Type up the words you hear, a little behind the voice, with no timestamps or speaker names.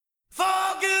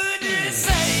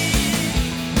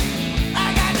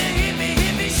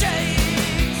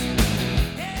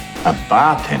A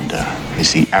bartender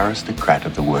is the aristocrat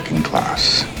of the working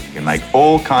class. He can make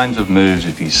all kinds of moves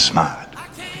if he's smart.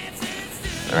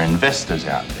 There are investors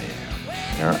out there.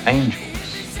 There are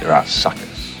angels. There are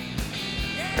suckers.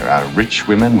 There are rich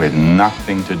women with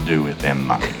nothing to do with their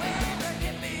money. You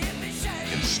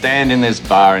can stand in this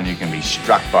bar and you can be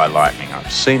struck by lightning.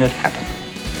 I've seen it happen.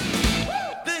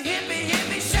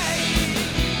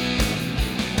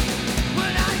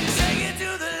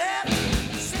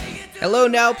 Hello,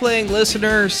 Now Playing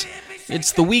listeners.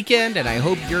 It's the weekend, and I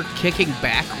hope you're kicking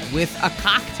back with a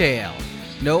cocktail.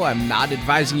 No, I'm not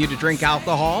advising you to drink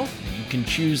alcohol. You can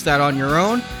choose that on your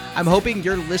own. I'm hoping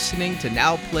you're listening to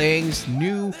Now Playing's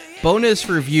new bonus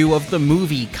review of the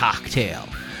movie Cocktail.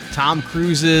 Tom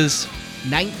Cruise's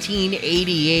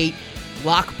 1988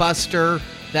 blockbuster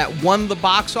that won the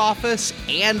box office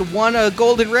and won a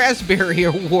Golden Raspberry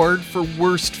Award for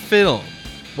Worst Film.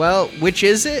 Well, which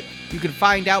is it? You can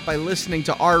find out by listening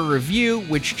to our review,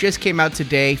 which just came out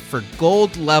today for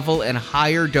gold level and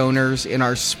higher donors in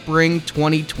our spring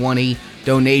 2020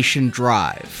 donation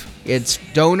drive. It's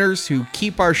donors who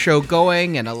keep our show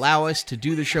going and allow us to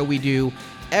do the show we do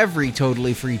every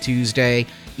totally free Tuesday.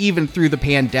 Even through the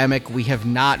pandemic, we have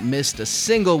not missed a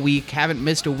single week, haven't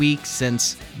missed a week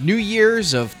since New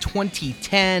Year's of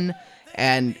 2010,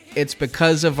 and it's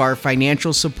because of our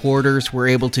financial supporters we're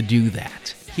able to do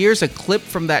that. Here's a clip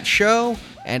from that show,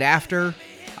 and after,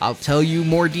 I'll tell you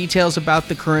more details about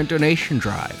the current donation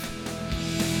drive.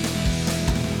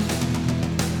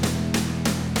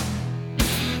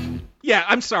 Yeah,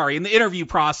 I'm sorry. In the interview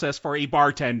process for a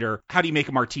bartender, how do you make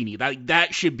a martini?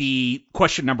 That should be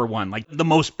question number one, like the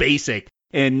most basic.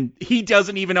 And he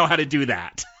doesn't even know how to do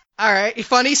that. All right,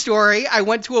 funny story. I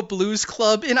went to a blues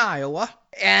club in Iowa,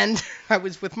 and I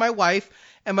was with my wife.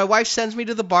 And my wife sends me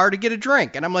to the bar to get a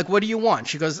drink. And I'm like, what do you want?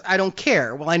 She goes, I don't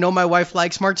care. Well, I know my wife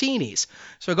likes martinis.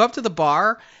 So I go up to the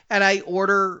bar and I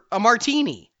order a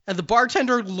martini. And the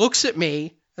bartender looks at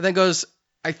me and then goes,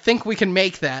 I think we can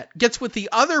make that. Gets with the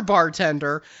other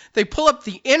bartender. They pull up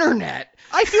the internet.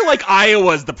 I feel like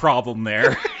Iowa's the problem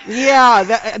there.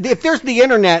 Yeah, if there's the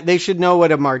internet, they should know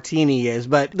what a martini is.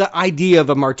 But the idea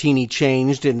of a martini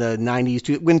changed in the 90s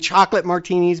too. When chocolate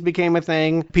martinis became a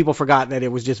thing, people forgot that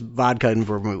it was just vodka and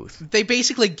vermouth. They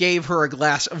basically gave her a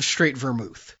glass of straight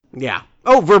vermouth. Yeah.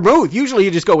 Oh, vermouth. Usually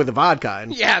you just go with the vodka.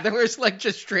 Yeah, there was like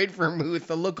just straight vermouth.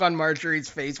 The look on Marjorie's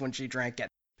face when she drank it.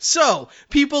 So,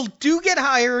 people do get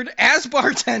hired as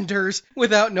bartenders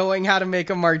without knowing how to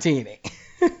make a martini.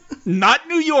 Not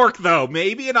New York, though.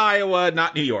 Maybe in Iowa,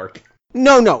 not New York.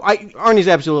 No, Arnie's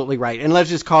absolutely right. And let's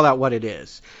just call out what it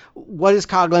is. What is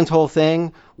Coughlin's whole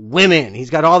thing? Women. He's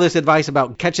got all this advice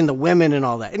about catching the women and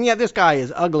all that. And yet this guy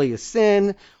is ugly as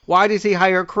sin. Why does he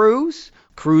hire Cruise?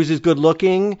 Cruise is good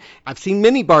looking. I've seen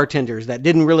many bartenders that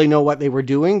didn't really know what they were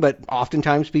doing, but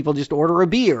oftentimes people just order a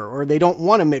beer or they don't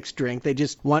want a mixed drink. They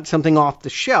just want something off the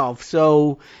shelf.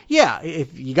 So, yeah,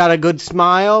 if you got a good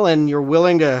smile and you're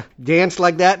willing to dance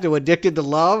like that to Addicted to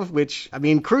Love, which, I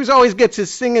mean, Cruise always gets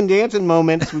his singing dancing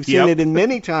moments. We've seen it in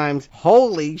many times.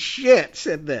 Holy shit,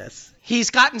 said this.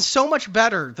 He's gotten so much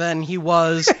better than he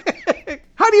was.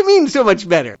 How do you mean so much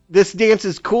better? This dance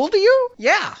is cool to you?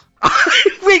 Yeah.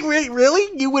 Wait,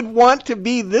 really? You would want to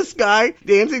be this guy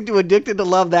dancing to Addicted to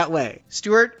Love that way?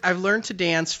 Stuart, I've learned to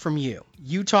dance from you.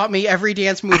 You taught me every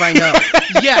dance move I know.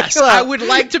 Yes, I would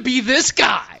like to be this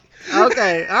guy.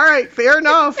 Okay, all right, fair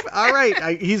enough. All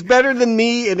right, he's better than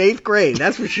me in 8th grade,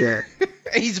 that's for sure.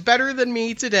 He's better than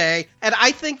me today. And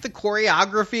I think the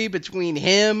choreography between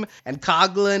him and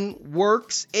Coughlin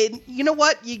works. And you know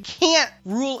what? You can't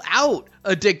rule out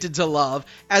Addicted to Love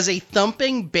as a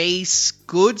thumping bass,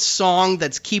 good song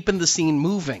that's keeping the scene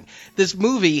moving. This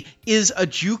movie is a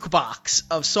jukebox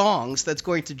of songs that's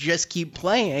going to just keep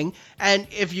playing. And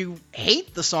if you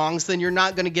hate the songs, then you're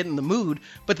not going to get in the mood.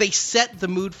 But they set the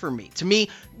mood for me. To me,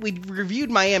 we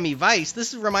reviewed Miami Vice.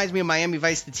 This reminds me of Miami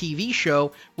Vice, the TV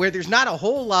show, where there's not a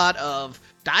whole lot of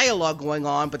dialogue going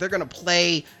on, but they're going to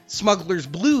play Smuggler's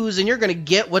Blues, and you're going to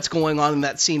get what's going on in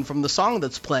that scene from the song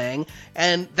that's playing,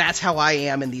 and that's how I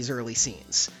am in these early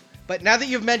scenes. But now that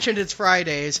you've mentioned it's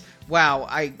Fridays, wow,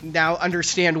 I now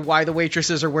understand why the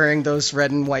waitresses are wearing those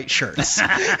red and white shirts.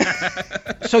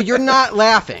 So you're not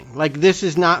laughing? Like, this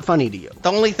is not funny to you?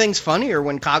 The only thing's funnier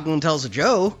when Coughlin tells a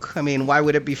joke. I mean, why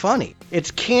would it be funny?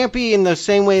 It's campy in the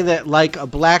same way that, like, a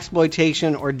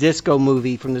blaxploitation or disco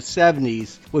movie from the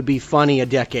 70s would be funny a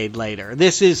decade later.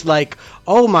 This is like,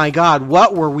 oh my God,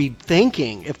 what were we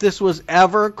thinking if this was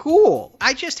ever cool?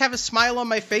 I just have a smile on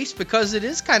my face because it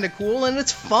is kind of cool and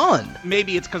it's fun.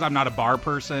 Maybe it's because I'm not a bar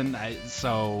person.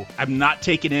 So I'm not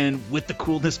taken in with the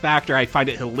coolness factor. I find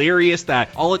it hilarious that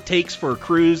all it takes for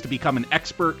Cruise to become an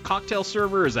expert cocktail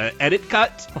server is an edit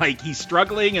cut. Like, he's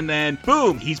struggling, and then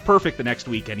boom, he's perfect the next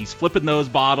week, and he's flipping those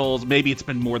bottles. Maybe it's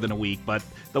been more than a week, but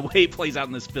the way it plays out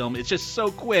in this film, it's just so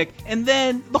quick. And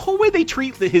then the whole way they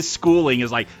treat his schooling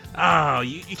is like, oh,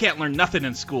 you can't learn nothing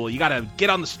in school. You gotta get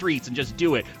on the streets and just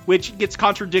do it, which gets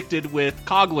contradicted with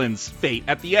Coughlin's fate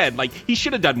at the end. Like, he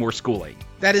should have done more schooling.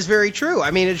 That is very true.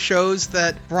 I mean, it shows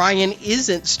that Brian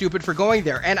isn't stupid for going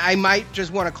there. And I might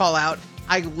just want to call out,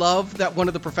 I love that one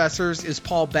of the professors is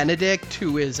Paul Benedict,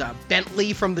 who is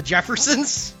Bentley from the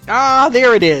Jeffersons. Ah,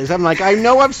 there it is. I'm like, I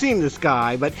know I've seen this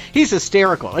guy, but he's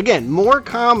hysterical. Again, more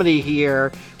comedy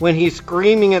here when he's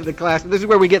screaming at the class. This is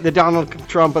where we get the Donald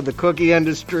Trump of the cookie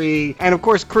industry. And of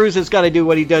course, Cruise has got to do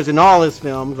what he does in all his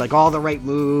films, like all the right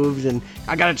moves, and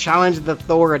I got to challenge the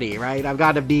authority, right? I've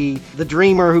got to be the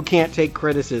dreamer who can't take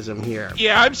criticism here.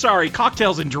 Yeah, I'm sorry.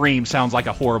 Cocktails and Dreams sounds like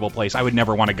a horrible place. I would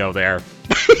never want to go there.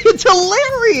 It's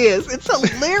hilarious. It's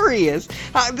hilarious.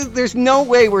 There's no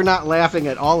way we're not laughing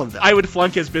at all of them. I would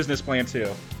flunk his business plan too.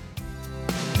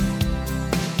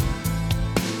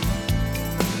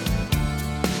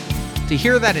 To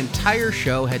hear that entire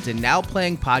show, head to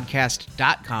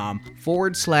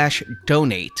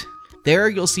nowplayingpodcast.com/donate. There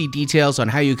you'll see details on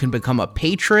how you can become a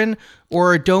patron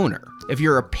or a donor. If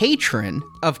you're a patron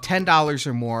of $10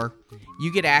 or more,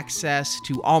 you get access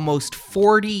to almost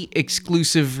 40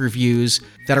 exclusive reviews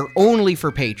that are only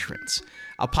for patrons.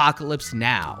 Apocalypse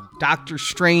Now, Doctor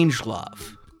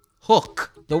Strangelove, Hook,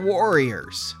 The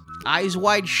Warriors, Eyes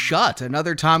Wide Shut,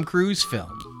 another Tom Cruise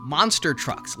film, Monster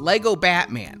Trucks, Lego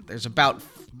Batman. There's about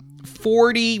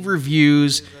 40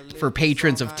 reviews for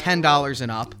patrons of $10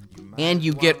 and up, and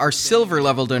you get our silver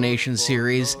level donation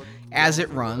series as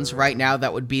it runs. Right now,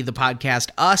 that would be the podcast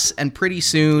Us, and pretty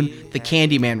soon, the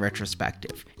Candyman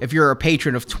retrospective. If you're a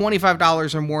patron of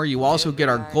 $25 or more, you also get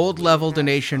our gold level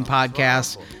donation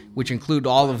podcasts, which include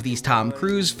all of these Tom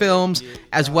Cruise films,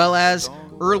 as well as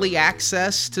early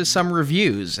access to some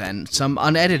reviews and some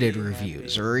unedited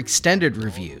reviews or extended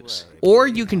reviews. Or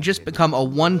you can just become a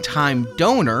one-time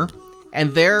donor,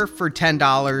 and there for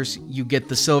 $10, you get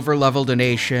the silver level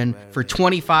donation. For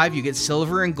 $25, you get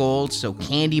silver and gold, so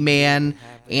Candyman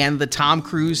and the Tom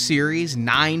Cruise series,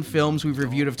 9 films we've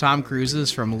reviewed of Tom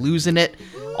Cruise's, from Losing It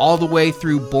all the way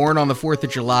through Born on the 4th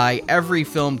of July, every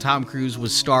film Tom Cruise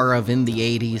was star of in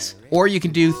the 80s. Or you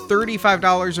can do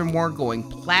 $35 or more, going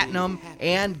platinum,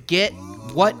 and get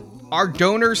what our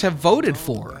donors have voted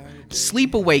for.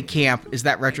 Sleepaway Camp is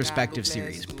that retrospective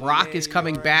series. Brock is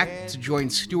coming back to join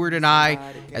Stuart and I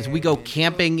as we go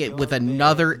camping with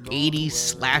another 80s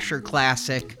slasher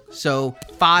classic. So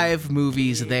 5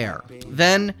 movies there.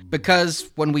 Then, because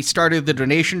when we started the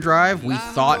donation drive, we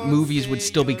thought movies would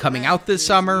still be coming out this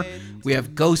summer, we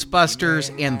have Ghostbusters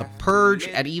and The Purge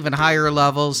at even higher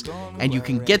levels, and you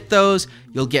can get those.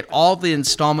 You'll get all the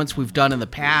installments we've done in the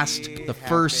past, the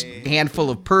first handful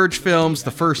of Purge films,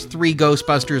 the first 3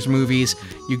 Ghostbusters movies.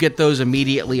 You get those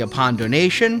immediately upon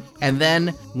donation, and then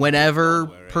whenever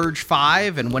Purge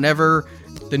 5 and whenever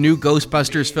the new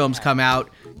Ghostbusters films come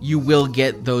out, you will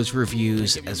get those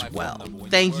reviews as well.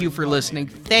 Thank you for listening.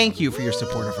 Thank you for your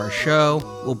support of our show.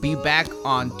 We'll be back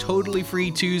on Totally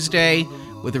Free Tuesday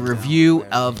with a review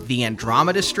of The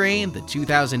Andromeda Strain, the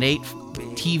 2008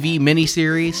 TV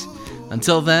miniseries.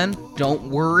 Until then, don't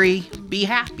worry, be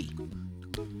happy.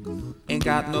 Ain't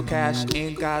got no cash,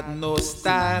 ain't got no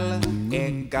style,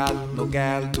 ain't got no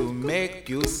gal to make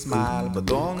you smile, but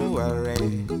don't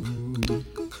worry,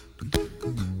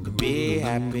 be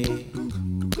happy.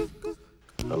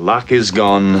 The luck is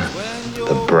gone,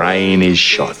 the brain is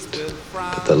shot,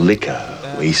 but the liquor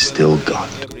we still got.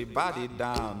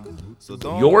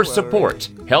 Your support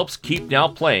helps keep Now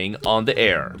Playing on the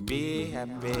air.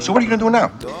 So what are you going to do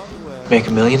now? Make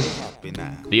 $1 million.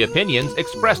 The opinions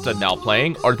expressed on Now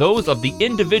Playing are those of the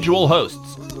individual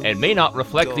hosts and may not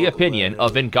reflect the opinion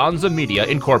of Venganza Media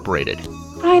Incorporated.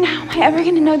 Brian, how am I ever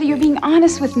going to know that you're being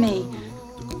honest with me?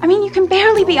 I mean, you can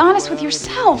barely be honest with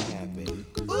yourself.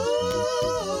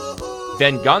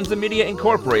 Venganza Media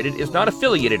Incorporated is not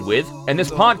affiliated with, and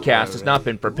this podcast has not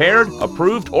been prepared,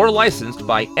 approved, or licensed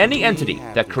by any entity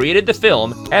that created the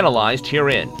film analyzed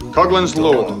herein. Coughlin's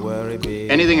Law.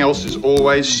 Anything else is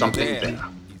always something better.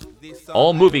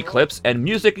 All movie clips and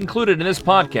music included in this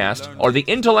podcast are the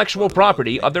intellectual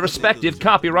property of their respective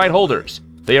copyright holders.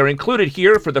 They are included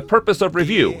here for the purpose of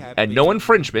review, and no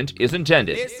infringement is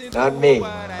intended. Not me.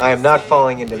 I am not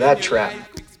falling into that trap.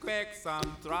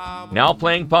 Now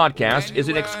Playing Podcast is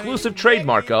an exclusive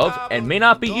trademark of and may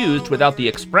not be used without the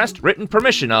expressed written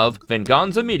permission of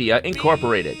Venganza Media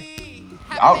Incorporated.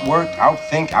 outwork,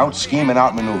 outthink, outscheme, and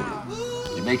outmaneuver.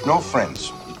 You make no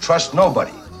friends. You trust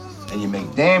nobody. And you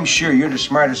make damn sure you're the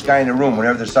smartest guy in the room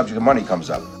whenever the subject of money comes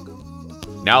up.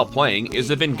 Now playing is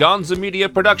a Venganza Media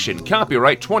production,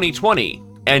 copyright 2020,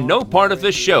 and no part of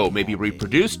this show may be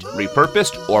reproduced,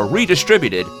 repurposed, or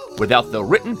redistributed without the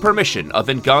written permission of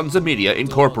Venganza Media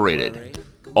Incorporated.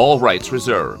 All rights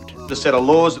reserved. The set of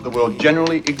laws that the world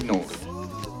generally ignored,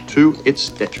 to its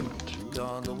detriment.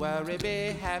 Don't worry,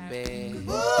 be happy.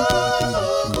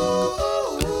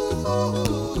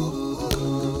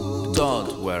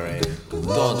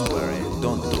 Don't worry,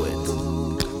 don't do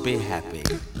it. Be happy.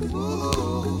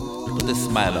 Put a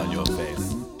smile on your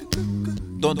face.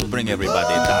 Don't bring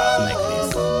everybody down like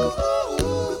this.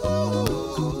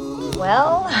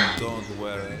 Well, Don't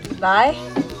worry. bye.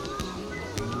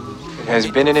 It has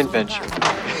been an adventure.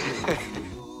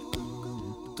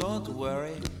 Don't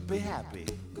worry, be happy.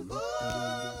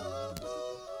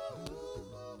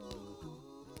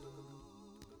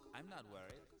 I'm not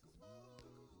worried.